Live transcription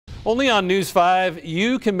Only on News 5,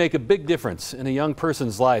 you can make a big difference in a young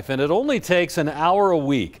person's life, and it only takes an hour a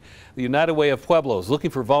week. The United Way of Pueblo is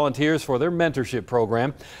looking for volunteers for their mentorship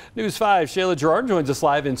program. News 5's Shayla Gerard joins us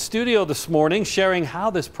live in studio this morning, sharing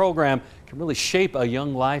how this program can really shape a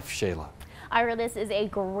young life. Shayla. Ira, this is a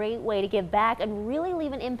great way to give back and really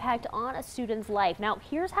leave an impact on a student's life. Now,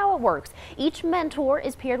 here's how it works. Each mentor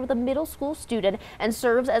is paired with a middle school student and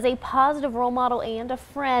serves as a positive role model and a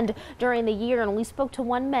friend during the year. And we spoke to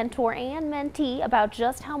one mentor and mentee about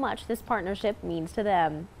just how much this partnership means to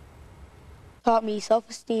them. Taught me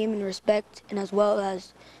self-esteem and respect, and as well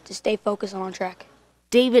as to stay focused on track.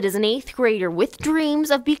 David is an 8th grader with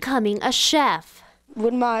dreams of becoming a chef.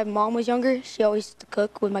 When my mom was younger, she always used to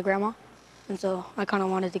cook with my grandma. And so I kind of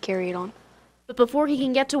wanted to carry it on. But before he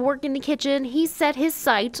can get to work in the kitchen, he set his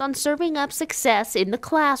sights on serving up success in the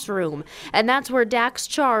classroom. And that's where Dax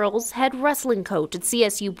Charles, head wrestling coach at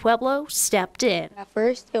CSU Pueblo, stepped in. At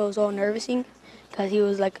first, it was all nervousing because he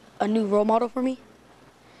was like a new role model for me.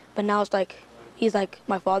 But now it's like, he's like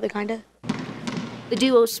my father, kind of. The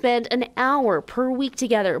duo spend an hour per week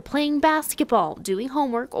together playing basketball, doing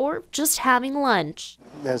homework, or just having lunch.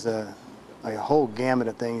 There's a whole gamut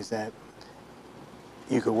of things that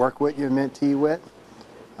you could work with your mentee with,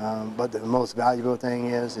 but the most valuable thing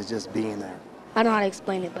is just being there. I don't know how to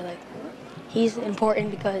explain it, but like, he's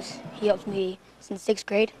important because he helps me since 6th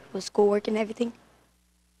grade with schoolwork and everything.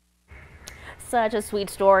 Such a sweet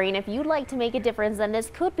story, and if you'd like to make a difference, then this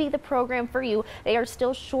could be the program for you. They are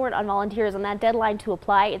still short on volunteers, and that deadline to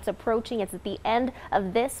apply, it's approaching. It's at the end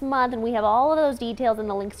of this month, and we have all of those details and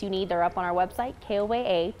the links you need. They're up on our website,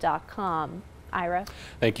 koaa.com. Ira.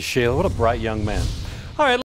 Thank you, Shayla. What a bright young man. All right.